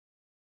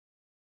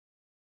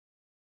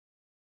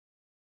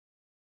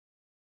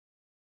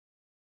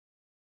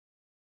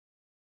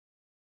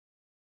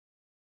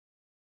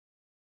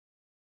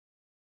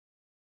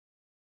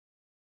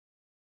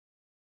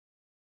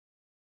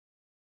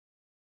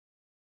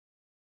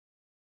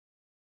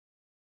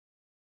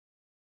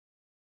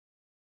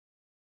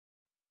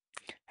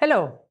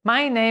Hello,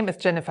 my name is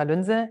Jennifer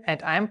Lünse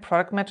and I'm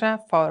Product Manager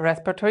for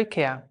Respiratory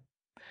Care.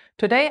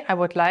 Today I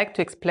would like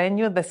to explain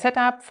you the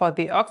setup for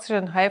the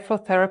oxygen high-flow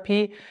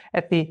therapy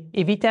at the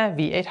Evita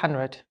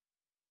V800.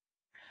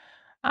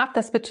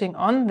 After switching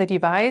on the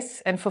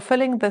device and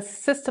fulfilling the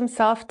system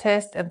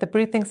self-test and the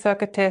breathing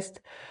circuit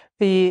test,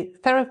 the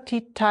therapy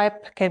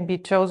type can be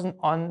chosen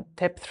on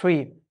tab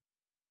 3.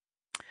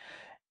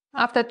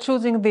 After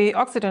choosing the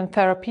oxygen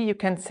therapy, you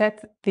can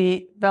set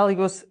the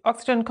values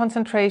oxygen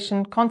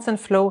concentration, constant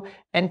flow,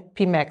 and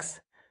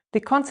Pmax. The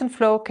constant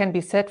flow can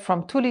be set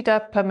from 2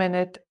 liters per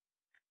minute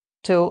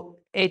to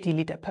 80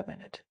 liters per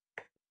minute.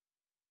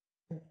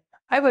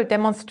 I will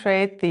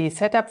demonstrate the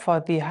setup for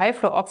the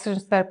high-flow oxygen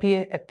therapy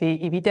at the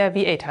Evita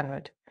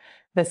V800.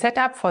 The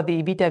setup for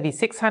the Evita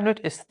V600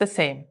 is the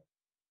same.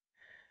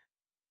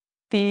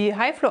 The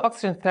high-flow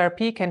oxygen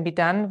therapy can be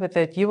done with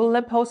a dual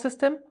limb hose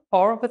system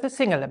or with a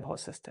single limb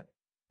hose system.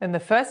 In the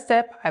first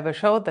step, I will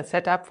show the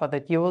setup for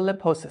the dual limb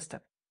hose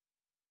system.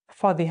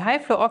 For the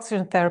high-flow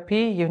oxygen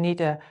therapy, you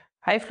need a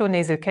high-flow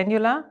nasal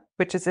cannula,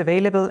 which is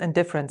available in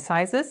different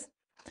sizes,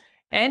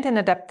 and an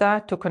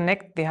adapter to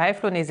connect the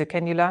high-flow nasal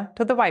cannula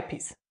to the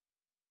Y-piece.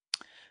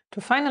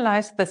 To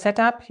finalize the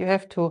setup, you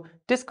have to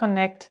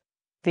disconnect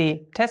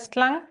the test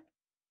lung,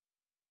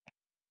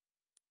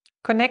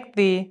 connect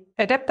the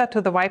adapter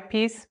to the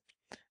Y-piece,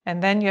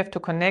 and then you have to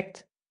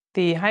connect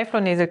the high-flow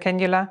nasal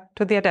cannula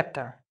to the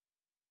adapter.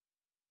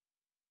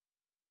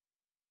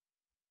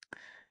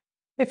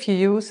 If you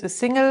use a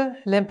single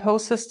limb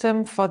hose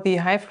system for the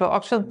high-flow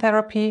oxygen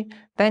therapy,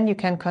 then you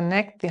can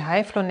connect the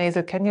high-flow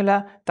nasal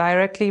cannula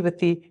directly with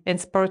the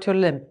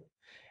inspiratory limb.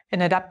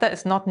 An adapter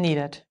is not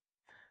needed.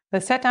 The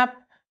setup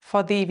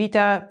for the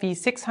Evita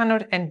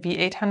V600 and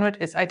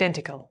V800 is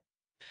identical.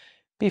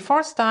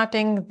 Before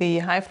starting the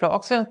high-flow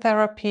oxygen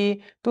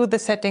therapy, do the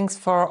settings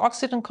for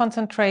oxygen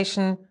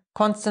concentration,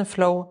 constant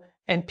flow,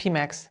 and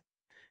Pmax.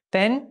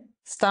 Then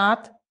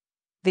start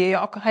the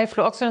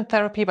high-flow oxygen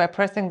therapy by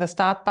pressing the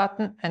start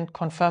button and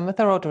confirm with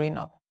the rotary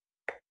knob.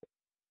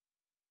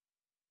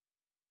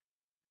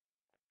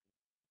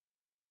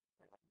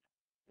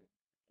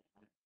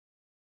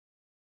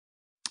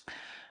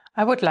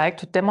 I would like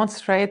to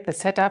demonstrate the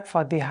setup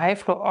for the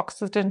high-flow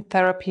oxygen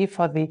therapy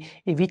for the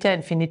Evita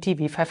Infinity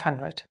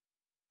V500.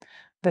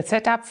 The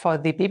setup for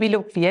the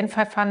Babylog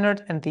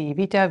VN500 and the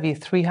Evita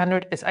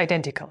V300 is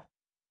identical.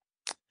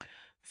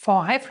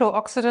 For high-flow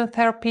oxygen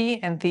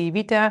therapy and the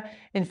Evita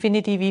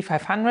Infinity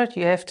V500,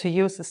 you have to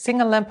use a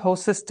single limb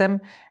hose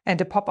system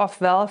and a pop-off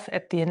valve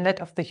at the inlet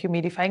of the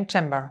humidifying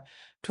chamber.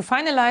 To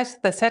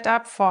finalize the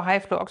setup for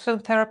high-flow oxygen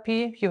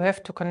therapy, you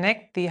have to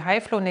connect the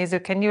high-flow nasal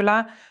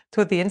cannula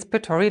to the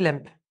inspiratory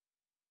limb.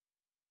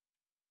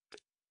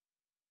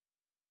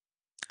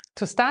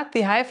 To start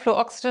the high-flow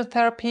oxygen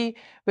therapy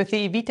with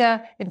the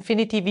Evita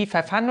Infinity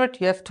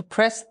V500, you have to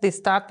press the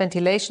start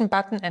ventilation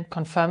button and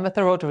confirm with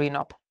the rotary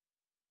knob.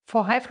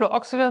 For high-flow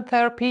oxygen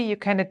therapy, you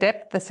can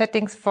adapt the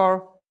settings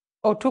for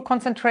O2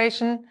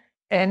 concentration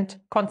and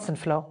constant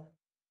flow.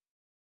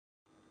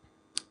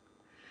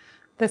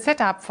 The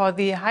setup for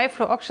the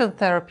high-flow oxygen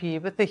therapy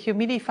with the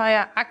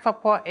humidifier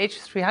Aquapor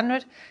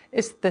H300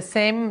 is the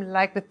same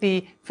like with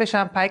the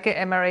Fischer & Paykel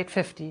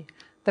MR850.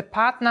 The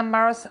part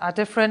numbers are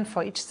different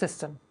for each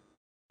system.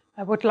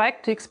 I would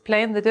like to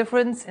explain the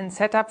difference in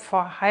setup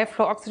for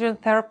high-flow oxygen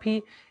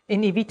therapy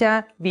in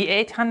Evita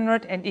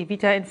V800 and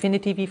Evita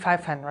Infinity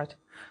V500.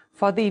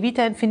 For the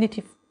Evita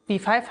Infinity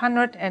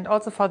V500 and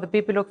also for the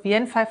Babylog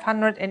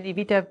VN500 and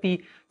Evita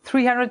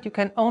V300, you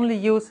can only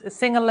use a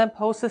single limb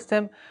hose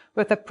system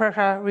with a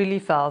pressure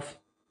relief valve.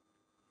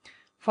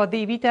 For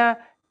the Evita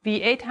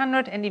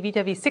V800 and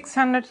Evita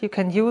V600, you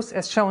can use,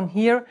 as shown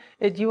here,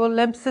 a dual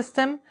limb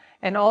system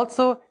and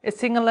also a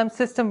single limb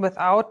system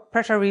without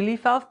pressure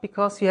relief valve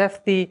because you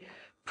have the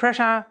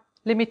pressure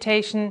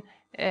limitation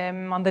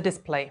on the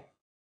display.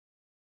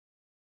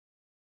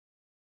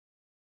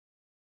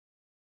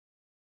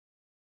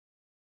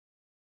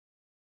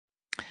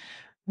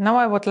 Now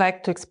I would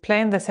like to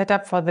explain the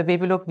setup for the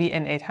Babylog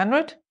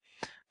VN800.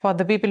 For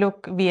the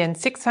Babylog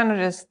VN600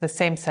 is the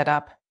same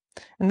setup.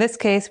 In this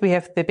case we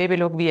have the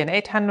Babylog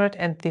VN800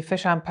 and the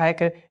Fischer &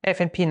 Paykel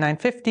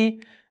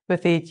FNP950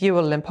 with the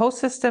dual limb hose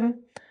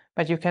system,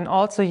 but you can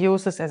also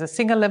use this as a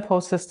single limb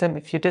hose system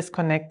if you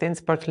disconnect the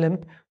inspiratory limb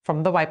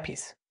from the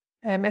Y-piece.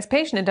 As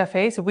patient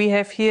interface we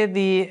have here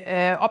the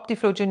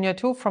OptiFlow Junior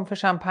 2 from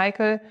Fischer &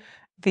 Paykel,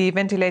 the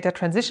ventilator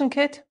transition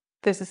kit.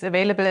 This is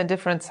available in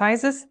different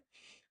sizes.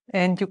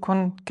 And you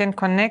can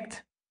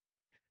connect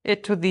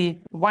it to the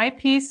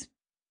Y-piece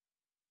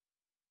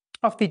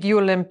of the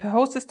dual limb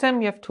hose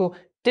system. You have to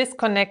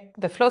disconnect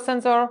the flow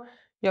sensor,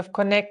 you have to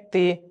connect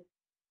the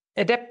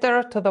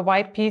adapter to the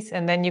Y-piece,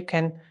 and then you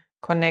can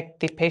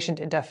connect the patient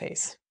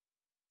interface.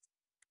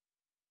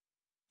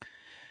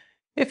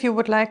 If you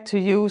would like to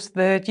use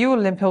the dual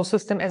limb hose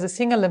system as a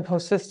single limb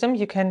hose system,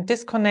 you can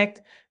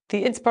disconnect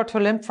the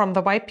inspiratory limb from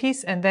the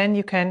Y-piece and then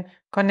you can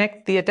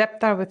connect the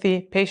adapter with the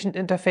patient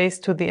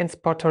interface to the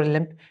inspiratory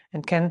limb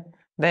and can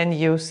then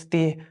use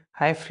the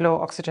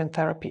high-flow oxygen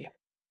therapy.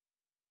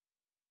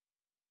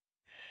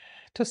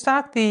 To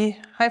start the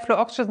high-flow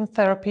oxygen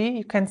therapy,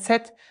 you can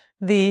set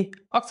the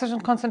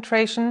oxygen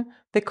concentration,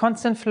 the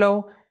constant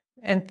flow,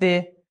 and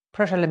the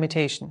pressure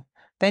limitation.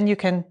 Then you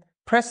can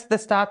press the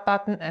start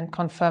button and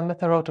confirm with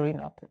the rotary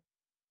knob.